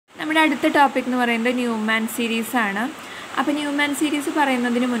നമ്മുടെ അടുത്ത ടോപ്പിക് എന്ന് പറയുന്നത് ന്യൂമാൻ സീരീസ് ആണ്. അപ്പോൾ ന്യൂമാൻ സീരീസ്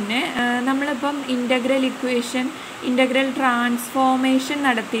പറയുന്നതിന് മുന്നേ നമ്മളിപ്പം ഇൻ്റഗ്രൽ ഇക്വേഷൻ, ഇൻ്റഗ്രൽ ട്രാൻസ്ഫോർമേഷൻ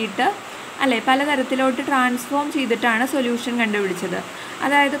നടത്തിയിട്ട് അല്ലേ പലതരത്തിലോട്ട് ട്രാൻസ്ഫോം ചെയ്തിട്ടാണ് സൊല്യൂഷൻ കണ്ടുപിടിച്ചത്.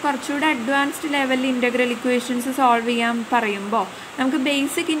 അതായത് കുറച്ചുകൂടെ അഡ്വാൻസ്ഡ് ലെവലിൽ ഇൻ്റഗ്രൽ ഇക്വേഷൻസ് സോൾവ് ചെയ്യാൻ പറയുമ്പോൾ നമുക്ക്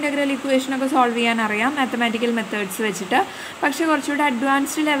ബേസിക് ഇൻ്റഗ്രൽ ഇക്വേഷനൊക്കെ സോൾവ് ചെയ്യാൻ അറിയാം മാത്തമാറ്റിക്കൽ മെത്തേഡ്സ് വെച്ചിട്ട്. പക്ഷേ കുറച്ചുകൂടെ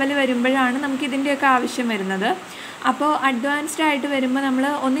അഡ്വാൻസ്ഡ് ലെവൽ വരുമ്പോഴാണ് നമുക്ക് ഇതിൻ്റെയൊക്കെ ആവശ്യം വരുന്നത്. അപ്പോൾ അഡ്വാൻസ്ഡ് ആയിട്ട് വരുമ്പോൾ നമ്മൾ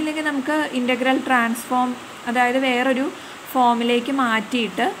ഒന്നില്ലെങ്കിൽ നമുക്ക് ഇൻ്റഗ്രൽ ട്രാൻസ്ഫോം, അതായത് വേറൊരു ഫോമിലേക്ക്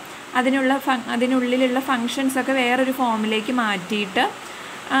മാറ്റിയിട്ട് അതിനുള്ളിലുള്ള ഫങ്ഷൻസൊക്കെ വേറൊരു ഫോമിലേക്ക് മാറ്റിയിട്ട്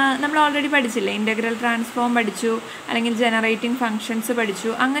നമ്മൾ ഓൾറെഡി പഠിച്ചില്ലേ, ഇൻ്റഗ്രൽ ട്രാൻസ്ഫോം പഠിച്ചു, അല്ലെങ്കിൽ ജനറേറ്റിംഗ് ഫങ്ഷൻസ് പഠിച്ചു,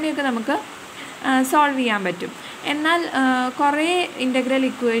 അങ്ങനെയൊക്കെ നമുക്ക് സോൾവ് ചെയ്യാൻ പറ്റും. എന്നാൽ കുറേ ഇൻ്റഗ്രൽ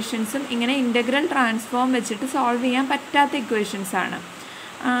ഇക്വേഷൻസും ഇങ്ങനെ ഇൻ്റഗ്രൽ ട്രാൻസ്ഫോം വെച്ചിട്ട് സോൾവ് ചെയ്യാൻ പറ്റാത്ത ഇക്വേഷൻസാണ്,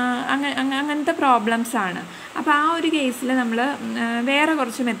 അങ്ങനത്തെ പ്രോബ്ലംസാണ്. അപ്പോൾ ആ ഒരു കേസിൽ നമ്മൾ വേറെ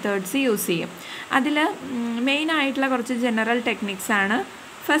കുറച്ച് മെത്തേഡ്സ് യൂസ് ചെയ്യും. അതിൽ മെയിനായിട്ടുള്ള കുറച്ച് general ടെക്നിക്സാണ്.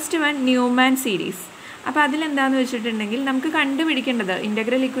 First one Newman series. അപ്പോൾ അതിലെന്താണെന്ന് വെച്ചിട്ടുണ്ടെങ്കിൽ നമുക്ക് കണ്ടുപിടിക്കേണ്ടത്,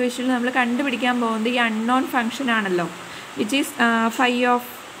 ഇൻ്റഗ്രൽ ഇക്വേഷനിൽ നമ്മൾ കണ്ടുപിടിക്കാൻ പോകുന്നത് ഈ അൺനോൺ ഫംഗ്ഷൻ ആണല്ലോ, which is phi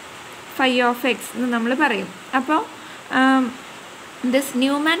of X എന്ന് നമ്മൾ പറയും. അപ്പോൾ ദിസ്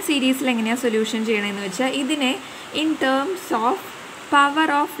ന്യൂമാൻ സീരീസിൽ എങ്ങനെയാണ് സൊല്യൂഷൻ ചെയ്യണമെന്ന് വെച്ചാൽ ഇതിനെ in terms of power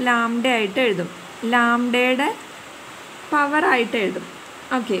of lambda ആയിട്ട് എഴുതും, ലാംഡയുടെ പവറായിട്ട് എഴുതും.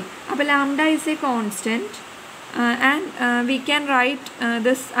 ഓക്കെ, അപ്പോൾ lambda is A constant and we can write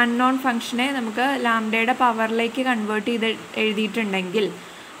this unknown ഫംഗ്ഷനെ നമുക്ക് ലാംഡയുടെ പവറിലേക്ക് കൺവേർട്ട് ചെയ്ത് എഴുതിയിട്ടുണ്ടെങ്കിൽ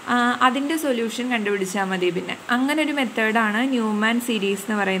അതിൻ്റെ സൊല്യൂഷൻ കണ്ടുപിടിച്ചാൽ മതി. പിന്നെ അങ്ങനെ ഒരു മെത്തേഡാണ് ന്യൂമാൻ സീരീസ്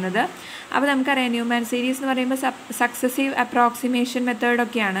എന്ന് പറയുന്നത്. അപ്പോൾ നമുക്കറിയാം ന്യൂമാൻ സീരീസ് എന്ന് പറയുമ്പോൾ സക്സസീവ് അപ്രോക്സിമേഷൻ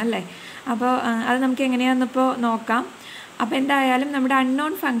മെത്തേഡൊക്കെയാണ് അല്ലേ. അപ്പോൾ അത് നമുക്ക് എങ്ങനെയാണെന്നിപ്പോൾ നോക്കാം. അപ്പോൾ എന്തായാലും നമ്മുടെ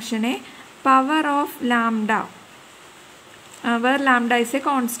അൺനോൺ ഫംഗ്ഷനെ power of lambda where lambda is A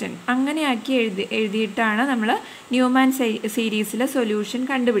constant അങ്ങനെയാക്കി എഴുതിയിട്ടാണ് നമ്മൾ ന്യൂമാൻ സീരീസിലെ സൊല്യൂഷൻ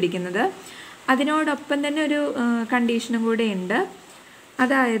കണ്ടുപിടിക്കുന്നത്. അതിനോടൊപ്പം തന്നെ ഒരു കണ്ടീഷനും കൂടെ ഉണ്ട്.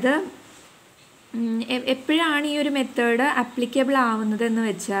 അതായത് എപ്പോഴാണ് ഈ ഒരു മെത്തേഡ് ആപ്ലിക്കബിൾ ആവുന്നതെന്ന്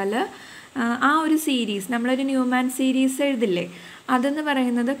വെച്ചാൽ ആ ഒരു സീരീസ്, നമ്മളൊരു ന്യൂമാൻ സീരീസ് എഴുതില്ലേ, അതെന്ന്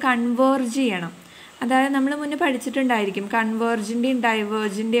പറയുന്നത് കൺവേർജ് ചെയ്യണം. അതായത് നമ്മൾ മുന്നേ പഠിച്ചിട്ടുണ്ടായിരിക്കും കൺവേർജിൻ്റെയും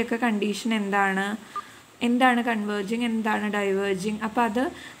ഡൈവേർജിൻ്റെയും ഒക്കെ കണ്ടീഷൻ എന്താണ് കൺവേർജിങ്, എന്താണ് ഡൈവേർജിങ്. അപ്പോൾ അത്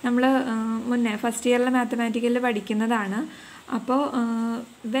നമ്മൾ മുന്നേ ഫസ്റ്റ് ഇയറിൽ മാത്തമാറ്റിക്കലിൽ പഠിക്കുന്നതാണ്. അപ്പോൾ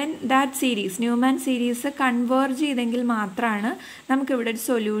when that series, Newman series converge ചെയ്തെങ്കിൽ മാത്രമാണ് നമുക്കിവിടെ ഒരു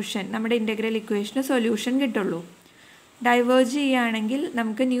സൊല്യൂഷൻ, നമ്മുടെ ഇൻ്റഗ്രൽ ഇക്വേഷന് സൊല്യൂഷൻ കിട്ടുള്ളൂ. ഡൈവേർജ് ചെയ്യുകയാണെങ്കിൽ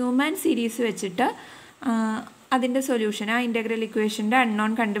നമുക്ക് ന്യൂമാൻ സീരീസ് വെച്ചിട്ട് അതിൻ്റെ സൊല്യൂഷൻ, ആ ഇൻ്റഗ്രൽ ഇക്വേഷൻ്റെ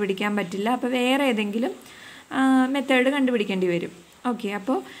അൺനോൺ കണ്ടുപിടിക്കാൻ പറ്റില്ല. അപ്പോൾ വേറെ ഏതെങ്കിലും മെത്തേഡ് കണ്ടുപിടിക്കേണ്ടി വരും. ഓക്കെ,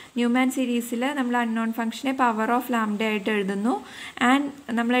 അപ്പോൾ ന്യൂമാൻ സീരീസിൽ നമ്മൾ അൺനോൺ ഫംഗ്ഷനെ പവർ ഓഫ് ലാംഡ ആയിട്ട് എഴുതുന്നു. ആൻഡ്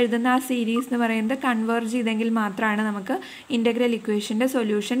നമ്മൾ എഴുതുന്ന ആ സീരീസ് എന്ന് പറയുന്നത് കൺവേർജ് ചെയ്തെങ്കിൽ മാത്രമാണ് നമുക്ക് ഇൻ്റഗ്രൽ ഇക്വേഷൻ്റെ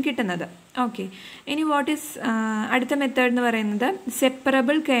സൊല്യൂഷൻ കിട്ടുന്നത്. ഓക്കെ, ഇനി അടുത്ത മെത്തേഡ് എന്ന് പറയുന്നത്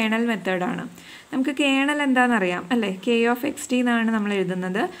സെപ്പറബിൾ കേണൽ മെത്തേഡാണ്. നമുക്ക് കേണൽ എന്താണെന്നറിയാം അല്ലേ, കെ ഓഫ് എക്സ് ടി എന്നാണ് നമ്മൾ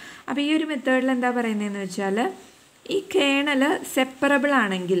എഴുതുന്നത്. അപ്പോൾ ഈ ഒരു മെത്തേഡിൽ എന്താ പറയുന്നതെന്ന് വെച്ചാൽ ഈ കേണൽ സെപ്പറബിൾ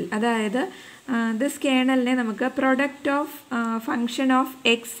ആണെങ്കിൽ, അതായത് ദിസ് കേണലിനെ നമുക്ക് product of function of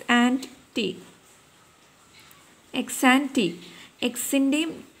X and T,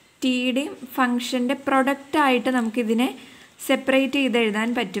 എക്സിൻ്റെയും ടിയുടെയും ഫങ്ഷൻ്റെ പ്രൊഡക്റ്റായിട്ട് നമുക്കിതിനെ സെപ്പറേറ്റ് ചെയ്ത് എഴുതാൻ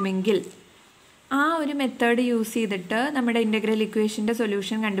പറ്റുമെങ്കിൽ ആ ഒരു മെത്തേഡ് യൂസ് ചെയ്തിട്ട് നമ്മുടെ integral ഇക്വേഷൻ്റെ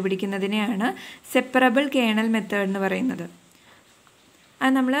solution കണ്ടുപിടിക്കുന്നതിനെയാണ് separable colonel method എന്ന് പറയുന്നത്.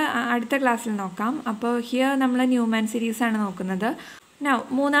 അത് നമ്മൾ അടുത്ത ക്ലാസ്സിൽ നോക്കാം. അപ്പോൾ ഹിയർ നമ്മൾ ന്യൂമാൻ സീരീസാണ് നോക്കുന്നത്.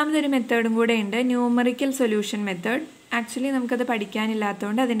 മൂന്നാമതൊരു മെത്തേഡും കൂടെ ഉണ്ട്, ന്യൂമറിക്കൽ സൊല്യൂഷൻ മെത്തേഡ്. ആക്ച്വലി നമുക്കത്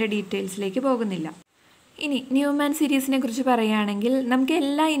പഠിക്കാനില്ലാത്തതുകൊണ്ട് അതിൻ്റെ ഡീറ്റെയിൽസിലേക്ക് പോകുന്നില്ല. ഇനി ന്യൂമാൻ സീരീസിനെ കുറിച്ച് പറയുകയാണെങ്കിൽ നമുക്ക്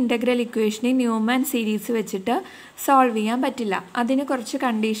എല്ലാ ഇൻ്റഗ്രൽ ഇക്വേഷനെയും ന്യൂമാൻ സീരീസ് വെച്ചിട്ട് സോൾവ് ചെയ്യാൻ പറ്റില്ല. അതിന് കുറച്ച്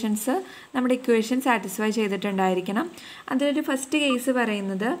കണ്ടീഷൻസ് നമ്മുടെ ഇക്വേഷൻ സാറ്റിസ്ഫൈ ചെയ്തിട്ടുണ്ടായിരിക്കണം. അതിലൊരു ഫസ്റ്റ് കേസ്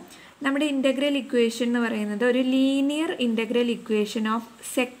പറയുന്നത് നമ്മുടെ ഇൻ്റഗ്രൽ ഇക്വേഷൻ എന്ന് പറയുന്നത് ഒരു linear integral equation of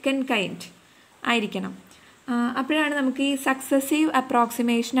second kind ആയിരിക്കണം. അപ്പോഴാണ് നമുക്ക് ഈ സക്സസീവ്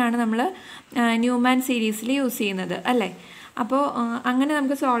അപ്രോക്സിമേഷനാണ് നമ്മൾ ന്യൂമാൻ സീരീസിൽ യൂസ് ചെയ്യുന്നത് അല്ലേ. അപ്പോൾ അങ്ങനെ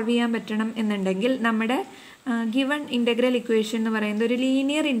നമുക്ക് സോൾവ് ചെയ്യാൻ പറ്റണം എന്നുണ്ടെങ്കിൽ നമ്മുടെ ഗിവൺ ഇൻ്റഗ്രൽ ഇക്വേഷൻ എന്ന് പറയുന്നത് ഒരു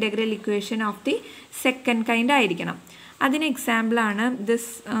linear integral equation of the second kind ആയിരിക്കണം. അതിന് എക്സാമ്പിളാണ്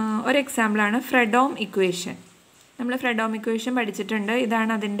ഒരു എക്സാമ്പിളാണ് ഫ്രെഡോം ഇക്വേഷൻ. നമ്മൾ ഫ്രെഡോം ഇക്വേഷൻ പഠിച്ചിട്ടുണ്ട്.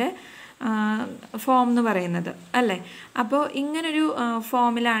 ഇതാണ് അതിൻ്റെ ഫോം എന്ന് പറയുന്നത് അല്ലേ. അപ്പോൾ ഇങ്ങനൊരു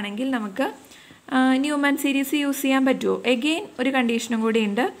ഫോമിലാണെങ്കിൽ നമുക്ക് ന്യൂമാൻ സീരീസ് യൂസ് ചെയ്യാൻ പറ്റുമോ? എഗെയിൻ ഒരു കണ്ടീഷനും കൂടി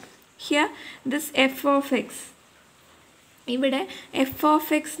ഉണ്ട്. Here this F of X, ഇവിടെ എഫ്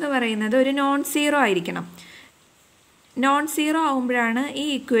ഓഫ് എക്സ് എന്ന് പറയുന്നത് ഒരു നോൺ സീറോ ആയിരിക്കണം. നോൺ സീറോ ആകുമ്പോഴാണ് ഈ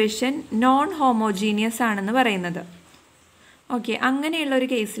ഇക്വേഷൻ നോൺ ഹോമോജീനിയസ് ആണെന്ന് പറയുന്നത്. ഓക്കെ, അങ്ങനെയുള്ള ഒരു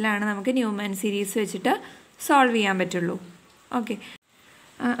കേസിലാണ് നമുക്ക് ന്യൂമാൻ സീരീസ് വെച്ചിട്ട് സോൾവ് ചെയ്യാൻ പറ്റുള്ളൂ. ഓക്കെ,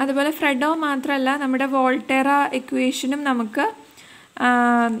 അതുപോലെ ഫ്രെഡോ മാത്രമല്ല, നമ്മുടെ വോൾട്ടേറ ഇക്വേഷനും നമുക്ക്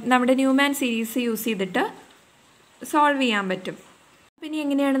നമ്മുടെ ന്യൂമാൻ സീരീസ് യൂസ് ചെയ്തിട്ട് സോൾവ് ചെയ്യാൻ പറ്റും. പിന്നെ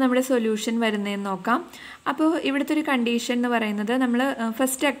എങ്ങനെയാണ് നമ്മുടെ സൊല്യൂഷൻ വരുന്നതെന്ന് നോക്കാം. അപ്പോൾ ഇവിടുത്തെ ഒരു കണ്ടീഷൻ എന്ന് പറയുന്നത്, നമ്മൾ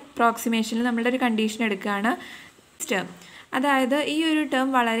ഫസ്റ്റ് അപ്രോക്സിമേഷനിൽ നമ്മളുടെ ഒരു കണ്ടീഷൻ എടുക്കുകയാണ് ടേം. അതായത് ഈ ഒരു ടേം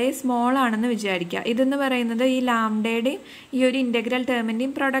വളരെ സ്മോൾ ആണെന്ന് വിചാരിക്കുക. ഇതെന്ന് പറയുന്നത് ഈ ലാംഡയുടെയും ഈ ഒരു ഇൻ്റഗ്രൽ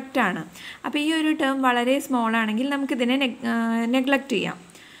ടേമിൻ്റെയും പ്രൊഡക്റ്റാണ്. അപ്പോൾ ഈ ഒരു ടേം വളരെ സ്മോൾ ആണെങ്കിൽ നമുക്കിതിനെ നെഗ്ലക്റ്റ് ചെയ്യാം.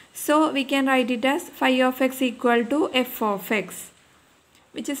 So we can write it as phi of X equal to F of X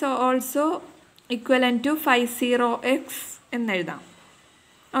which is also equivalent to 50x എന്നെഴുതാം.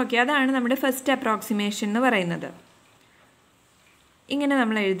 ഓക്കെ, അതാണ് നമ്മുടെ ഫസ്റ്റ് അപ്രോക്സിമേഷൻ എന്ന് പറയുന്നത്. ഇങ്ങനെ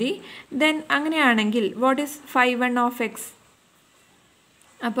നമ്മൾ എഴുതി. ദെൻ അങ്ങനെയാണെങ്കിൽ വാട്ട് ഈസ് 51 ഓഫ് എക്സ്?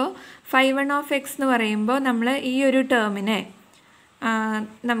 അപ്പോൾ 51 ഓഫ് എക്സ് എന്ന് പറയുമ്പോൾ നമ്മൾ ഈ ഒരു ടേമിനെ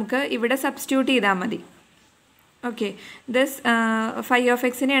നമുക്ക് ഇവിടെ സബ്സ്റ്റിറ്റ്യൂട്ട് ചെയ്താൽ മതി. Okay, this 5 of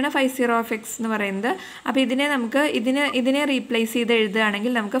എക്സിനെയാണ് 50 of X എന്ന് പറയുന്നത്. അപ്പോൾ ഇതിനെ നമുക്ക് ഇതിനെ റീപ്ലേസ് ചെയ്ത്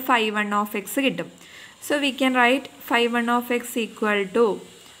എഴുതുകയാണെങ്കിൽ നമുക്ക് 51 ഓഫ് എക്സ് കിട്ടും. So we can write 51 of X equal to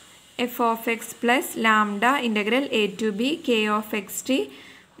f of x plus lambda integral a to b k of xt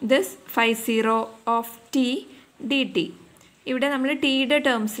this 50 of t dt. ഇവിടെ നമ്മൾ ടിയുടെ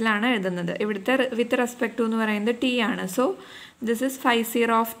ടേംസിലാണ് എഴുതുന്നത്. ഇവിടുത്തെ വിത്ത് റെസ്പെക്ട് ടു എന്ന് പറയുന്നത് ടി ആണ്. So this is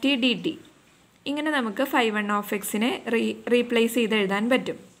 50 of T D T. ഇങ്ങനെ നമുക്ക് 51 ഓഫ് എക്സിനെ റീപ്ലേസ് ചെയ്ത് എഴുതാൻ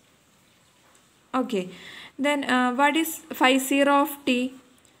പറ്റും. Okay, then what is 50 of T?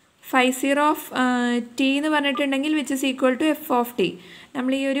 50 of T എന്ന് പറഞ്ഞിട്ടുണ്ടെങ്കിൽ which is equal to F of T.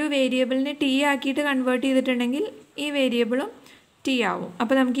 നമ്മൾ ഈ ഒരു വേരിയബിളിനെ ടി ആക്കിയിട്ട് കൺവേർട്ട് ചെയ്തിട്ടുണ്ടെങ്കിൽ ഈ വേരിയബിളും ടി ആവും.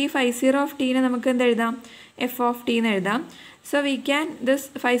 അപ്പോൾ നമുക്ക് ഈ 50 ഓഫ് ടീനെ നമുക്ക് എന്തെഴുതാം? എഫ് ഓഫ് ടി എന്ന് എഴുതാം. So we can this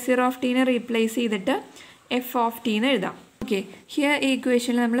 50 of ടീനെ replace ചെയ്തിട്ട് എഫ് ഓഫ് ടി എന്ന് എഴുതാം. ഓക്കെ, ഹിയർ ഈ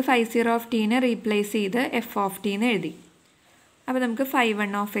ഇക്വേഷനിൽ നമ്മൾ 50 ഓഫ് ടീനെ റീപ്ലേസ് ചെയ്ത് എഫ് ഓഫ് ടി എന്ന് എഴുതി. അപ്പോൾ നമുക്ക്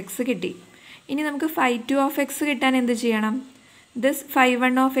 51 ഓഫ് എക്സ് കിട്ടി. ഇനി നമുക്ക് 52 ഓഫ് എക്സ് കിട്ടാൻ എന്ത് ചെയ്യണം? ദിസ്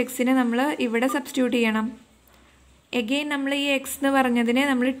 51 ഓഫ് എക്സിനെ നമ്മൾ ഇവിടെ സബ്സ്റ്റിറ്റ്യൂട്ട് ചെയ്യണം. എഗെയിൻ നമ്മൾ ഈ എക്സ് എന്ന് പറഞ്ഞതിനെ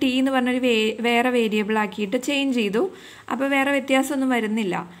നമ്മൾ ടി എന്ന് പറഞ്ഞൊരു വേറെ വേരിയബിൾ ആക്കിയിട്ട് ചേഞ്ച് ചെയ്തു. അപ്പോൾ വേറെ വ്യത്യാസമൊന്നും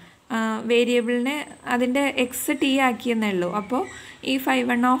വരുന്നില്ല. വേരിയബിളിനെ അതിൻ്റെ എക്സ് ടി ആക്കിയെന്നേ ഉള്ളൂ. അപ്പോൾ ഈ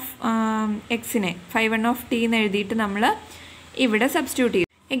 51 ഓഫ് എക്സിനെ 51 ഓഫ് ടി എന്ന് എഴുതിയിട്ട് നമ്മൾ ഇവിടെ സബ്സ്റ്റിറ്റ്യൂട്ട് ചെയ്തു.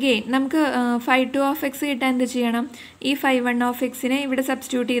 എഗെയിൻ നമുക്ക് 52 ഓഫ് എക്സ് കിട്ടാൻ എന്ത് ചെയ്യണം? ഈ 51 ഓഫ് എക്സിനെ ഇവിടെ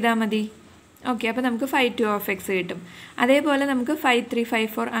സബ്സ്റ്റിറ്റ്യൂട്ട് ചെയ്താൽ മതി. ഓക്കെ, അപ്പോൾ നമുക്ക് 52 ഓഫ് എക്സ് കിട്ടും. അതേപോലെ നമുക്ക് 53,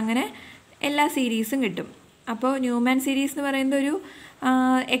 54 അങ്ങനെ എല്ലാ സീരീസും കിട്ടും. അപ്പോൾ ന്യൂമാൻ സീരീസ് എന്ന് പറയുന്നത് ഒരു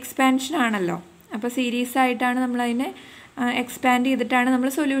എക്സ്പാൻഷൻ ആണല്ലോ. അപ്പോൾ സീരീസ് ആയിട്ടാണ് നമ്മളതിനെ എക്സ്പാൻഡ് ചെയ്തിട്ടാണ് നമ്മൾ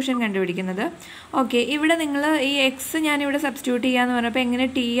സൊല്യൂഷൻ കണ്ടുപിടിക്കുന്നത്. ഓക്കെ, ഇവിടെ നിങ്ങൾ ഈ എക്സ് ഞാനിവിടെ സബ്സ്റ്റിറ്റ്യൂട്ട് ചെയ്യാന്ന് പറഞ്ഞപ്പോൾ എങ്ങനെ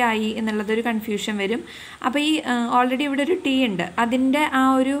ടി ആയി എന്നുള്ളതൊരു കൺഫ്യൂഷൻ വരും. അപ്പോൾ ഈ ഓൾറെഡി ഇവിടെ ഒരു ടി ഉണ്ട്. അതിൻ്റെ ആ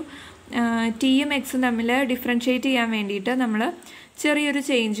ഒരു ടിയും എക്സും തമ്മിൽ ഡിഫറൻഷ്യേറ്റ് ചെയ്യാൻ വേണ്ടിയിട്ട് നമ്മൾ ചെറിയൊരു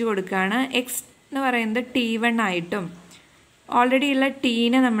ചേഞ്ച് കൊടുക്കുകയാണ്. എക്സ് എന്ന് പറയുന്നത് T1 ആയിട്ടും ഓൾറെഡി ഉള്ള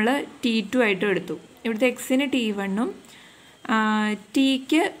ടീനെ നമ്മൾ T2 ആയിട്ടും എടുത്തു. ഇവിടുത്തെ എക്സിന് T1ഉം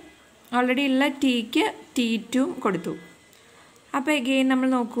ടിക്ക് ഓൾറെഡി ഉള്ള ടിക്ക് T2 കൊടുത്തു. അപ്പോൾ എഗെയിൻ നമ്മൾ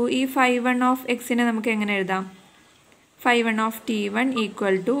നോക്കൂ, ഈ 51 ഓഫ് എക്സിനെ നമുക്ക് എങ്ങനെ എഴുതാം? 51 of T1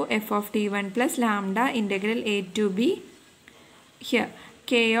 equal to F of T1 plus lambda integral A to B here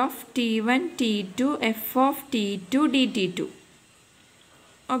K of T1 T2 F of T2 dt2.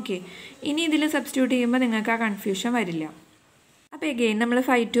 Okay, ഇനി ഇതിൽ സബ്സ്റ്റിറ്റ്യൂട്ട് ചെയ്യുമ്പോൾ നിങ്ങൾക്ക് ആ കൺഫ്യൂഷൻ വരില്ല. അപ്പോൾ എഗെയിൻ നമ്മൾ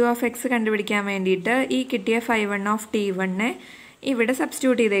 52 ഓഫ് എക്സ് കണ്ടുപിടിക്കാൻ വേണ്ടിയിട്ട് ഈ കിട്ടിയ 51 ഓഫ് T1നെ ഇവിടെ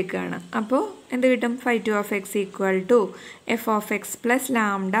സബ്സ്റ്റിറ്റ്യൂട്ട് ചെയ്തേക്കുകയാണ്. അപ്പോൾ എന്ത് കിട്ടും? 52 of X equal to F of X plus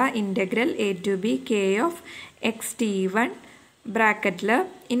lambda integral A to B K of X T1 ബ്രാക്കറ്റിൽ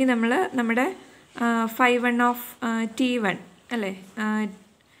ഇനി നമ്മൾ നമ്മുടെ 51 ഓഫ് T1 അല്ലേ,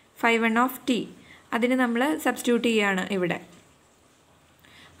 51 ഓഫ് ടി അതിന് നമ്മൾ സബ്സ്റ്റിറ്റ്യൂട്ട് ചെയ്യുകയാണ് ഇവിടെ.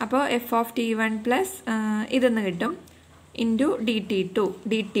 അപ്പോൾ എഫ് ഓഫ് T1 പ്ലസ് ഇതെന്ന് കിട്ടും ഇൻറ്റു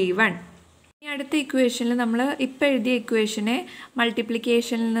dt1. ഈ അടുത്ത ഇക്വേഷനിൽ നമ്മൾ ഇപ്പോൾ എഴുതിയ ഇക്വേഷനെ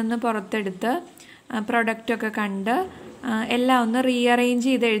മൾട്ടിപ്ലിക്കേഷനിൽ നിന്ന് പുറത്തെടുത്ത് പ്രൊഡക്റ്റൊക്കെ കണ്ട് എല്ലാം ഒന്ന് റീഅറേഞ്ച്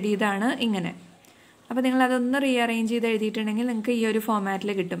ചെയ്ത് എഴുതിയതാണ് ഇങ്ങനെ. അപ്പോൾ നിങ്ങളതൊന്ന് റീഅറേഞ്ച് ചെയ്ത് എഴുതിയിട്ടുണ്ടെങ്കിൽ നിങ്ങൾക്ക് ഈ ഒരു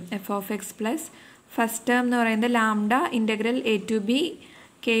ഫോമാറ്റിൽ കിട്ടും. F of X plus first term എന്ന് പറയുന്നത് lambda integral A to B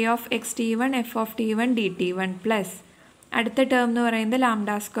K of X T1 F of T1 dt1 plus അടുത്ത ടേം എന്ന് പറയുന്നത് lambda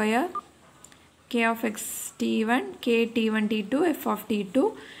square K of X T1 K T1 T2 F of T2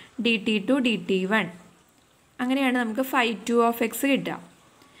 dt2 dt1. അങ്ങനെയാണ് നമുക്ക് 52 of X കിട്ടുക.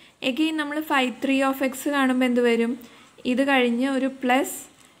 Again നമ്മൾ 53 of X കാണുമ്പോൾ എന്ത് വരും? ഇത് കഴിഞ്ഞ് ഒരു പ്ലസ്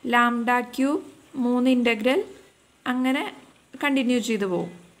ലാംഡ ക്യൂബ് 3 ഇൻ്റഗ്രൽ അങ്ങനെ കണ്ടിന്യൂ ചെയ്തു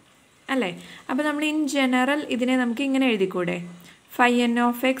പോകും അല്ലേ. അപ്പോൾ നമ്മൾ ഇൻ ജനറൽ ഇതിനെ നമുക്ക് ഇങ്ങനെ എഴുതിക്കൂടെ, phi n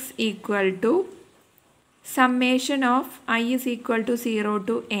of x equal to summation of I is equal to 0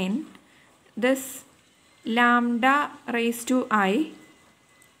 to n this lambda raised to I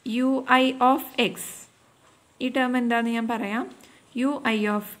ui of x. ഈ ടേം എന്താണെന്ന് ഞാൻ പറയാം, ui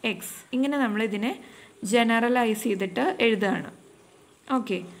of x. ഇങ്ങനെ നമ്മൾ ഇതിനെ ജനറലൈസ് ചെയ്തിട്ട് എഴുതുകയാണ്.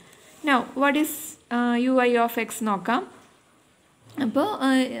 Okay, now what is ui of x നോക്കാം. അപ്പോൾ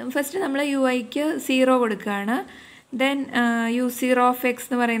ഫസ്റ്റ് നമ്മൾ യു ഐക്ക് 0 കൊടുക്കുകയാണ്. ദെൻ u0 of x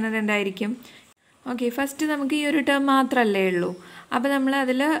എന്ന് പറയുന്നത് എന്തായിരിക്കും? ഓക്കെ, ഫസ്റ്റ് നമുക്ക് ഈ ഒരു ടേം മാത്രമല്ലേ ഉള്ളൂ. അപ്പോൾ നമ്മൾ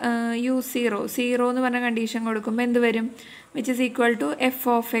അതിൽ u0 എന്ന് പറഞ്ഞ കണ്ടീഷൻ കൊടുക്കുമ്പോൾ എന്ത് വരും? Which is equal to F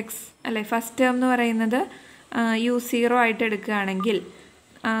of X അല്ലേ. ഫസ്റ്റ് ടേം എന്ന് പറയുന്നത് u0 ആയിട്ട് എടുക്കുകയാണെങ്കിൽ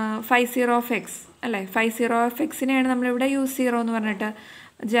phi 0 of x അല്ലേ. phi 0 of എക്സിനെയാണ് നമ്മളിവിടെ u0 എന്ന് പറഞ്ഞിട്ട്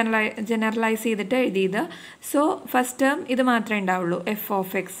ജനറലൈസ് ചെയ്തിട്ട് എഴുതിയത്. സോ ഫസ്റ്റ് ടേം ഇത് മാത്രമേ ഉണ്ടാവുള്ളൂ, എഫ്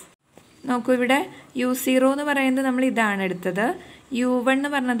ഓഫ് എക്സ്. നോക്കൂ, ഇവിടെ u0 എന്ന് പറയുന്നത് നമ്മൾ ഇതാണ് എടുത്തത്. u1 എന്ന്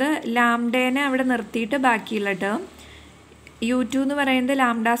പറഞ്ഞത് ലാംഡേനെ അവിടെ നിർത്തിയിട്ട് ബാക്കിയുള്ള ടേം, u2 എന്ന് പറയുന്നത്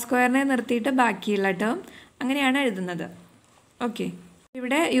ലാംഡ സ്ക്വയറിനെ നിർത്തിയിട്ട് ബാക്കിയുള്ള ടേം, അങ്ങനെയാണ് എഴുതുന്നത്. ഓക്കെ,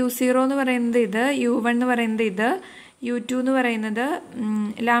 ഇവിടെ u0 എന്ന് പറയുന്നത് ഇത്, u1 എന്ന് പറയുന്നത് ഇത്, u2 എന്ന് പറയുന്നത്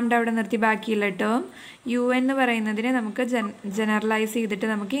ലാംഡ അവിടെ നിർത്തി ബാക്കിയുള്ള ടേം, un എന്ന് പറയുന്നതിനെ നമുക്ക് ജനറലൈസ് ചെയ്തിട്ട്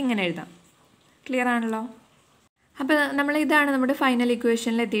നമുക്ക് ഇങ്ങനെ എഴുതാം. ക്ലിയർ ആണല്ലോ? അപ്പോൾ ഇതാണ് നമ്മുടെ ഫൈനൽ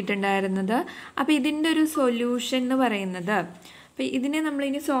ഇക്വേഷനിൽ എത്തിയിട്ടുണ്ടായിരുന്നത്. അപ്പോൾ ഇതിൻ്റെ ഒരു സൊല്യൂഷൻ എന്ന് പറയുന്നത്, അപ്പോൾ ഇതിനെ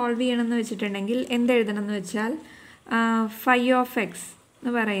നമ്മളിനി സോൾവ് ചെയ്യണമെന്ന് വെച്ചിട്ടുണ്ടെങ്കിൽ എന്തെഴുതണം എന്ന് വെച്ചാൽ phi ഓഫ് എക്സ്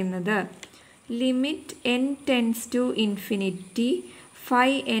എന്ന് പറയുന്നത് limit n tense to infinity phi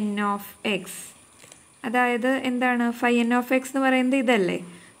n of X. അതായത് എന്താണ് phi n ഓഫ് എക്സ് എന്ന് പറയുന്നത് ഇതല്ലേ.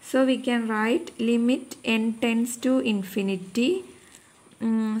 So we can write limit n tense to infinity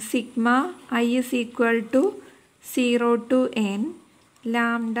sigma I is equal to 0 to n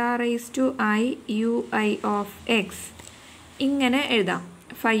lambda raised to I ui of x. ഇങ്ങനെ എഴുതാം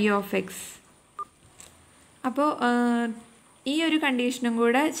phi of X. അപ്പോൾ ഈ ഒരു കണ്ടീഷനും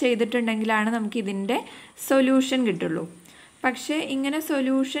കൂടെ ചെയ്തിട്ടുണ്ടെങ്കിലാണ് നമുക്ക് ഇതിൻ്റെ സൊല്യൂഷൻ കിട്ടുള്ളൂ. പക്ഷേ ഇങ്ങനെ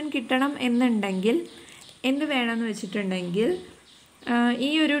സൊല്യൂഷൻ കിട്ടണം എന്നുണ്ടെങ്കിൽ എന്ത് വേണമെന്ന് വെച്ചിട്ടുണ്ടെങ്കിൽ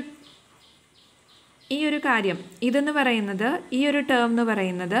ഈ ഒരു കാര്യം ഇതെന്ന് പറയുന്നത്, ഈ ഒരു ടേം എന്ന്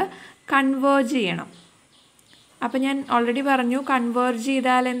പറയുന്നത് കൺവേർജ് ചെയ്യണം. അപ്പോൾ ഞാൻ ഓൾറെഡി പറഞ്ഞു, കൺവേർജ്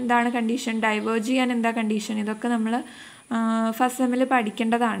ചെയ്താൽ എന്താണ് കണ്ടീഷൻ, ഡൈവേർജ് ചെയ്യാൻ എന്താ കണ്ടീഷൻ, ഇതൊക്കെ നമ്മൾ ഫസ്റ്റ് സെമ്മിൽ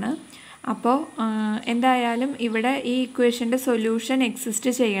പഠിക്കേണ്ടതാണ്. അപ്പോൾ എന്തായാലും ഇവിടെ ഈ ഇക്വേഷൻ്റെ സൊല്യൂഷൻ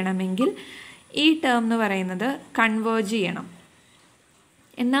എക്സിസ്റ്റ് ചെയ്യണമെങ്കിൽ ഈ ടേം എന്ന് പറയുന്നത് കൺവേർജ് ചെയ്യണം.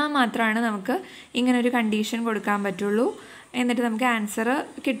 എന്നാൽ മാത്രമാണ് നമുക്ക് ഇങ്ങനൊരു കണ്ടീഷൻ കൊടുക്കാൻ പറ്റുള്ളൂ, എന്നിട്ട് നമുക്ക് ആൻസർ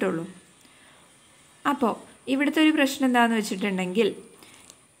കിട്ടുള്ളൂ. അപ്പോൾ ഇവിടുത്തെ ഒരു പ്രശ്നം എന്താണെന്ന് വെച്ചിട്ടുണ്ടെങ്കിൽ,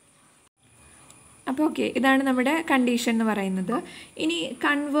 അപ്പോൾ ഓക്കെ, ഇതാണ് നമ്മുടെ കണ്ടീഷൻ എന്ന് പറയുന്നത്. ഇനി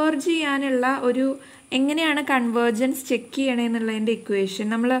കൺവേർജ് ചെയ്യാനുള്ള എങ്ങനെയാണ് കൺവേർജൻസ് ചെക്ക് ചെയ്യണമെന്നുള്ളതിൻ്റെ ഇക്വേഷൻ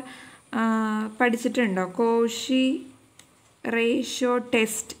നമ്മൾ പഠിച്ചിട്ടുണ്ടോ? കോഷി റേഷ്യോ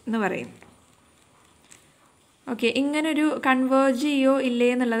ടെസ്റ്റ് എന്ന് പറയും. ഓക്കെ, ഇങ്ങനൊരു കൺവേർജ് ചെയ്യോ ഇല്ലേ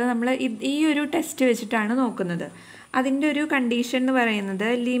എന്നുള്ളത് നമ്മൾ ഈ ഒരു ടെസ്റ്റ് വെച്ചിട്ടാണ് നോക്കുന്നത്. അതിൻ്റെ ഒരു കണ്ടീഷൻ എന്ന് പറയുന്നത്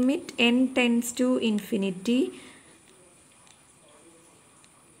limit n tense to infinity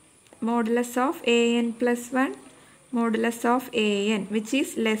modulus of an plus 1 modulus of an which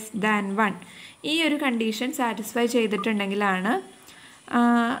is less than 1. ഈ ഒരു കണ്ടീഷൻ സാറ്റിസ്ഫൈ ചെയ്തിട്ടുണ്ടെങ്കിലാണ്,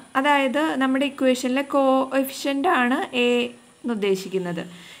 അതായത് നമ്മുടെ ഇക്വേഷനിലെ കോഎഫിഷ്യൻ്റ് ആണ് a എന്ന് ഉദ്ദേശിക്കുന്നത്.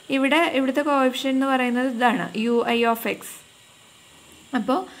 ഇവിടുത്തെ കോഎഫിഷ്യൻ്റ് എന്ന് പറയുന്നത് ഇതാണ് ui ഓഫ് എക്സ്.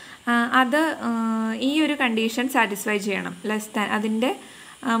 അപ്പോൾ അത് ഈ ഒരു കണ്ടീഷൻ സാറ്റിസ്ഫൈ ചെയ്യണം. ലെസ് ദാൻ അതിൻ്റെ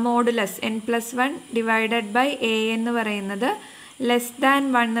modulus n plus 1 divided by a എന്ന് പറയുന്നത് ലെസ് ദാൻ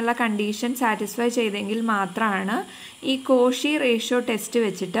 1 എന്നുള്ള കണ്ടീഷൻ സാറ്റിസ്ഫൈ ചെയ്തെങ്കിൽ മാത്രമാണ് ഈ കോഷി റേഷ്യോ ടെസ്റ്റ്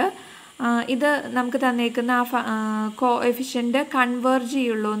വെച്ചിട്ട് ഇത് നമുക്ക് തന്നേക്കുന്ന കോഎഫിഷ്യൻ്റ് കൺവേർജ്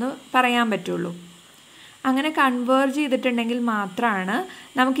ചെയ്യുള്ളൂ എന്ന് പറയാൻ പറ്റുള്ളൂ. അങ്ങനെ കൺവേർജ് ചെയ്തിട്ടുണ്ടെങ്കിൽ മാത്രമാണ്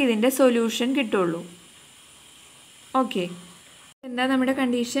നമുക്കിതിൻ്റെ സൊല്യൂഷൻ കിട്ടുള്ളൂ. ഓക്കെ, എന്താ നമ്മുടെ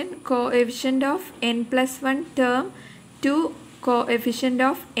condition? Coefficient of n plus 1 term two coefficient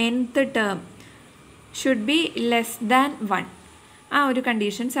of nth term should be less than 1. ആ ഒരു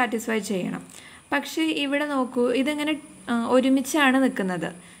കണ്ടീഷൻ സാറ്റിസ്ഫൈ ചെയ്യണം. പക്ഷേ ഇവിടെ നോക്കൂ, ഇതിങ്ങനെ ഒരുമിച്ചാണ് നിൽക്കുന്നത്,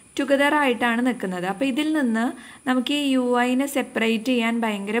 ടുഗദർ ആയിട്ടാണ് നിൽക്കുന്നത്. അപ്പോൾ ഇതിൽ നിന്ന് നമുക്ക് ഈ യുഐനെ സെപ്പറേറ്റ് ചെയ്യാൻ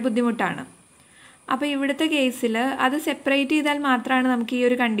ഭയങ്കര ബുദ്ധിമുട്ടാണ്. അപ്പോൾ ഇവിടുത്തെ കേസിൽ അത് സെപ്പറേറ്റ് ചെയ്താൽ മാത്രമാണ് നമുക്ക് ഈ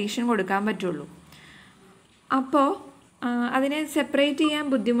ഒരു കണ്ടീഷൻ കൊടുക്കാൻ പറ്റുള്ളൂ. അപ്പോൾ അതിനെ സെപ്പറേറ്റ് ചെയ്യാൻ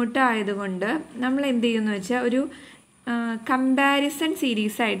ബുദ്ധിമുട്ടായതുകൊണ്ട് നമ്മൾ എന്ത് ചെയ്യുമെന്ന് വെച്ചാൽ ഒരു കമ്പാരിസൺ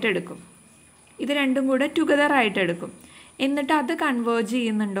സീരീസ് ആയിട്ട് എടുക്കും. ഇത് രണ്ടും കൂടെ ടുഗദർ ആയിട്ട് എടുക്കും. എന്നിട്ട് അത് കൺവേർജ്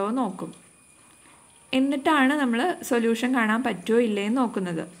ചെയ്യുന്നുണ്ടോ നോക്കും. എന്നിട്ടാണ് നമ്മൾ സൊല്യൂഷൻ കാണാൻ പറ്റുമോ ഇല്ലേ എന്ന്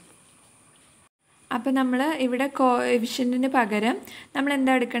നോക്കുന്നത്. അപ്പോൾ നമ്മൾ ഇവിടെ കോഎഫിഷ്യൻറ്റിന് പകരം നമ്മൾ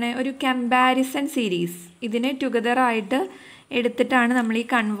എന്താ എടുക്കണേ, ഒരു കമ്പാരിസൺ സീരീസ് ഇതിനെ ടുഗദറായിട്ട് എടുത്തിട്ടാണ് നമ്മൾ ഈ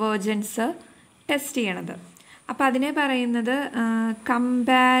കൺവേർജൻസ് ടെസ്റ്റ് ചെയ്യണത്. അപ്പോൾ അതിനെ പറയുന്നത്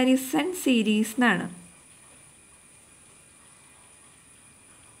കമ്പാരിസൺ സീരീസ് എന്നാണ്.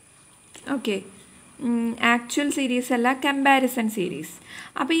 ഓക്കെ, ആക്ച്വൽ സീരീസ് അല്ല, കമ്പാരിസൺ സീരീസ്.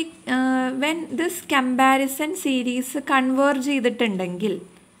 അപ്പോൾ ഈ when this comparison series converge ചെയ്തിട്ടുണ്ടെങ്കിൽ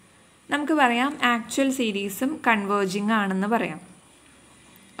നമുക്ക് പറയാം ആക്ച്വൽ സീരീസും കൺവേർജിങ് ആണെന്ന് പറയാം.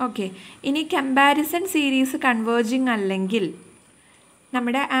 ഓക്കെ, ഇനി കമ്പാരിസൺ സീരീസ് കൺവേർജിങ് അല്ലെങ്കിൽ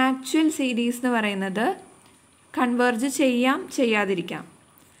നമ്മുടെ ആക്ച്വൽ സീരീസ് എന്ന് പറയുന്നത് കൺവേർജ് ചെയ്യാം ചെയ്യാതിരിക്കാം.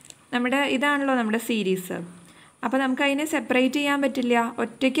 ഇതാണല്ലോ നമ്മുടെ സീരീസ്. അപ്പോൾ നമുക്ക് അതിനെ സെപ്പറേറ്റ് ചെയ്യാൻ പറ്റില്ല,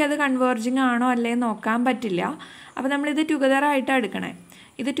 ഒറ്റയ്ക്ക് അത് കൺവേർജിങ് ആണോ അല്ലേ നോക്കാൻ പറ്റില്ല. അപ്പോൾ നമ്മളിത് ടുഗദറായിട്ടാണ് എടുക്കണേ.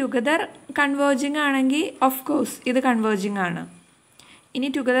 ഇത് ടുഗദർ കൺവേർജിങ് ആണെങ്കിൽ ഓഫ് കോഴ്സ് ഇത് കൺവേർജിങ് ആണ്. ഇനി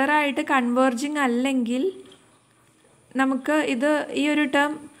ടുഗദറായിട്ട് കൺവേർജിങ് അല്ലെങ്കിൽ നമുക്ക് ഈ ഒരു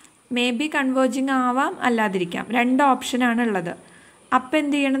ടേം മേ ബി കൺവേർജിങ് ആവാം അല്ലാതിരിക്കാം, 2 ഓപ്ഷനാണ് ഉള്ളത്. അപ്പോൾ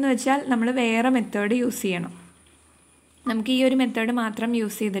എന്ത് ചെയ്യണമെന്ന് വെച്ചാൽ നമ്മൾ വേറെ മെത്തേഡ് യൂസ് ചെയ്യണം. നമുക്ക് ഈ ഒരു മെത്തേഡ് മാത്രം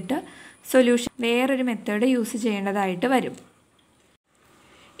യൂസ് ചെയ്തിട്ട് സൊല്യൂഷൻ വേറൊരു മെത്തേഡ് യൂസ് ചെയ്യേണ്ടതായിട്ട് വരും.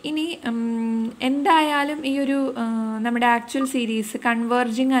 ഇനി എന്തായാലും ഈ ഒരു നമ്മുടെ ആക്ച്വൽ സീരീസ്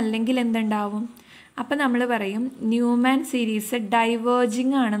കൺവേർജിങ് അല്ലെങ്കിൽ എന്തുണ്ടാവും, അപ്പോൾ നമ്മൾ പറയും ന്യൂമാൻ സീരീസ്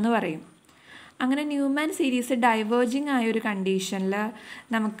ഡൈവേർജിങ് ആണെന്ന് പറയും. അങ്ങനെ ന്യൂമാൻ സീരീസ് ഡൈവേർജിങ് ആയ ഒരു കണ്ടീഷനിൽ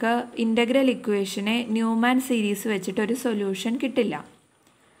നമുക്ക് ഇൻ്റഗ്രൽ ഇക്വേഷനെ ന്യൂമാൻ സീരീസ് വെച്ചിട്ട് ഒരു സൊല്യൂഷൻ കിട്ടില്ല.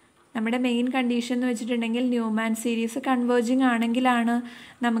 നമ്മുടെ മെയിൻ കണ്ടീഷൻ എന്ന് വെച്ചിട്ടുണ്ടെങ്കിൽ ന്യൂമാൻ സീരീസ് കൺവേർജിങ് ആണെങ്കിലാണ്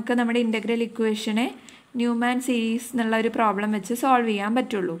നമുക്ക് നമ്മുടെ ഇൻ്റഗ്രൽ ഇക്വേഷനെ ന്യൂമാൻ സീരീസ് എന്നുള്ള ഒരു പ്രോബ്ലം വെച്ച് സോൾവ് ചെയ്യാൻ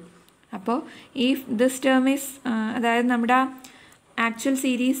പറ്റുള്ളൂ. അപ്പോൾ ഈ ദിസ് ടേം ഈസ് അതായത് നമ്മുടെ ആക്ച്വൽ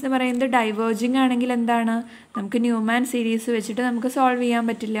സീരീസ് എന്ന് പറയുന്നത് ഡൈവേർജിങ് ആണെങ്കിൽ എന്താണ്, നമുക്ക് ന്യൂമാൻ സീരീസ് വെച്ചിട്ട് നമുക്ക് സോൾവ് ചെയ്യാൻ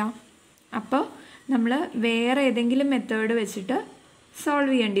പറ്റില്ല. അപ്പോൾ നമ്മൾ വേറെ ഏതെങ്കിലും മെത്തേഡ് വെച്ചിട്ട്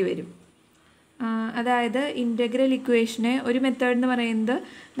സോൾവ് ചെയ്യേണ്ടി വരും. അതായത് ഇൻ്റഗ്രൽ ഇക്വേഷനെ ഒരു മെത്തേഡ് എന്ന് പറയുന്നത്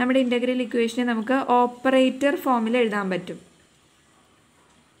നമ്മുടെ ഇൻ്റഗ്രൽ ഇക്വേഷനെ നമുക്ക് ഓപ്പറേറ്റർ ഫോമിൽ എഴുതാൻ പറ്റും.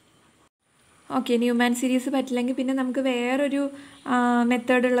 ഓക്കെ, ന്യൂമാൻ സീരീസ് പറ്റില്ലെങ്കിൽ പിന്നെ നമുക്ക് വേറൊരു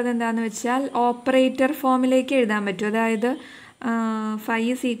മെത്തേഡ് ഉള്ളത് എന്താണെന്ന് വെച്ചാൽ ഓപ്പറേറ്റർ ഫോമിലേക്ക് എഴുതാൻ പറ്റും. അതായത് φ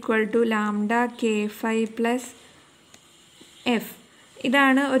is equal to lambda K phi plus F,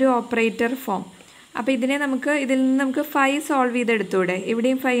 ഇതാണ് ഒരു ഓപ്പറേറ്റർ ഫോം. അപ്പോൾ ഇതിൽ നിന്ന് നമുക്ക് ഫൈ സോൾവ് ചെയ്തെടുത്തൂടെ,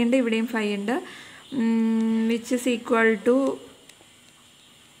 ഇവിടെയും ഫൈ ഉണ്ട് ഇവിടെയും ഫൈ ഉണ്ട്, വിച്ച് ഇസ് ഈക്വൽ ടു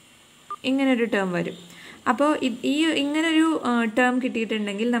ഇങ്ങനൊരു ടേം വരും. അപ്പോൾ ഇങ്ങനൊരു ടേം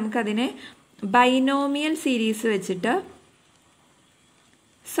കിട്ടിയിട്ടുണ്ടെങ്കിൽ നമുക്കതിനെ ബൈനോമിയൽ സീരീസ് വെച്ചിട്ട്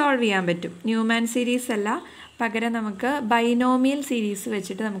സോൾവ് ചെയ്യാൻ പറ്റും. ന്യൂമാൻ സീരീസ് അല്ല, പകരം നമുക്ക് ബൈനോമിയൽ സീരീസ്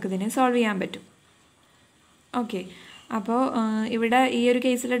വെച്ചിട്ട് നമുക്കിതിനെ സോൾവ് ചെയ്യാൻ പറ്റും. ഓക്കെ, അപ്പോൾ ഇവിടെ ഈ ഒരു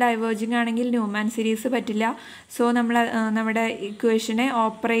കേസിൽ ഡൈവേർജിങ് ആണെങ്കിൽ ന്യൂമാൻ സീരീസ് പറ്റില്ല. സോ നമ്മൾ നമ്മുടെ ഇക്വേഷനെ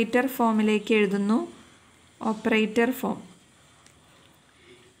ഓപ്പറേറ്റർ ഫോമിലേക്ക് എഴുതുന്നു. ഓപ്പറേറ്റർ ഫോം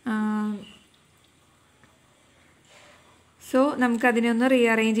സോ നമുക്കതിനെ ഒന്ന്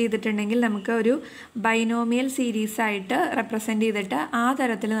റീഅറേഞ്ച് ചെയ്തിട്ടുണ്ടെങ്കിൽ നമുക്ക് ഒരു ബൈനോമിയൽ സീരീസായിട്ട് റെപ്രസെൻറ്റ് ചെയ്തിട്ട് ആ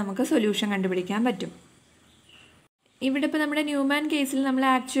തരത്തിൽ നമുക്ക് സൊല്യൂഷൻ കണ്ടുപിടിക്കാൻ പറ്റും. ഇവിടെ ഇപ്പോൾ നമ്മുടെ ന്യൂമാൻ കേസിൽ നമ്മൾ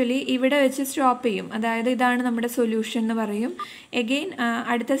ആക്ച്വലി ഇവിടെ വെച്ച് സ്റ്റോപ്പ് ചെയ്യും. അതായത് ഇതാണ് നമ്മുടെ സൊല്യൂഷൻ എന്ന് പറയും. എഗെയിൻ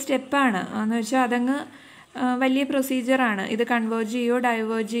അടുത്ത സ്റ്റെപ്പാണ് എന്ന് വെച്ചാൽ അതങ്ങ് വലിയ പ്രൊസീജിയറാണ്. ഇത് കൺവേർജ് ചെയ്യുമോ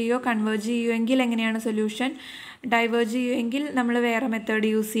ഡൈവേർജ് ചെയ്യുമോ, കൺവേർജ് ചെയ്യുമെങ്കിൽ എങ്ങനെയാണ് സൊല്യൂഷൻ, ഡൈവേർജ് ചെയ്യുമെങ്കിൽ നമ്മൾ വേറെ മെത്തേഡ്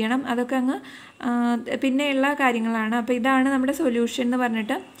യൂസ് ചെയ്യണം. അതൊക്കെ അങ്ങ് പിന്നെയുള്ള കാര്യങ്ങളാണ്. അപ്പോൾ ഇതാണ് നമ്മുടെ സൊല്യൂഷൻ എന്ന്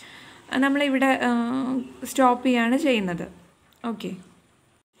പറഞ്ഞിട്ട് നമ്മളിവിടെ സ്റ്റോപ്പ് ചെയ്യാണ് ചെയ്യുന്നത്. ഓക്കെ,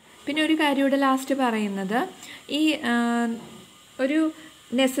 പിന്നെ ഒരു കാര്യം ഇവിടെ ലാസ്റ്റ് പറയുന്നത് ഈ ഒരു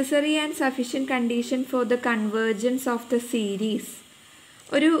necessary and sufficient condition for the convergence of the series.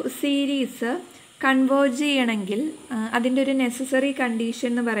 ഒരു സീരീസ് കൺവേർജ് ചെയ്യണമെങ്കിൽ അതിൻ്റെ ഒരു നെസസറി കണ്ടീഷൻ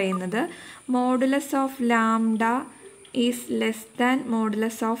എന്ന് പറയുന്നത് modulus of lambda is less than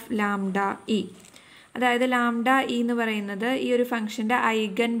modulus of lambda E. അതായത് ലാംഡ ഇ എന്ന് പറയുന്നത് ഈ ഒരു ഫംഗ്ഷൻ്റെ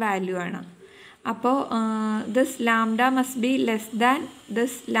ഐഗൻ വാല്യൂ ആണ്. അപ്പോൾ this lambda must be less than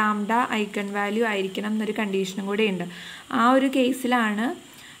this lambda eigen value ആയിരിക്കണം എന്നൊരു കണ്ടീഷനും കൂടെ ഉണ്ട്. ആ ഒരു കേസിലാണ്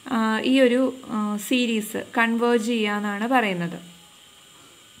ഈ ഒരു സീരീസ് കൺവേർജ് ചെയ്യുക എന്നാണ് പറയുന്നത്.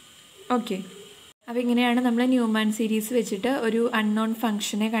 ഓക്കെ, അപ്പോൾ ഇങ്ങനെയാണ് നമ്മൾ ന്യൂമാൻ സീരീസ് വെച്ചിട്ട് ഒരു അൺനോൺ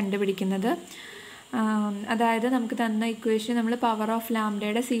ഫംഗ്ഷനെ കണ്ടുപിടിക്കുന്നത്. അതായത് നമുക്ക് തന്ന ഇക്വേഷൻ നമ്മൾ പവർ ഓഫ്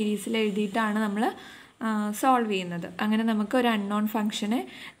ലാംഡയുടെ സീരീസിൽ എഴുതിയിട്ടാണ് നമ്മൾ സോൾവ് ചെയ്യുന്നത്. അങ്ങനെ നമുക്ക് ഒരു അൺനോൺ ഫംഗ്ഷനെ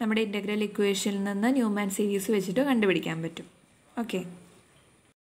നമ്മുടെ ഇൻ്റഗ്രൽ ഇക്വേഷനിൽ നിന്ന് ന്യൂമാൻ സീരീസ് വെച്ചിട്ട് കണ്ടുപിടിക്കാൻ പറ്റും. ഓക്കെ.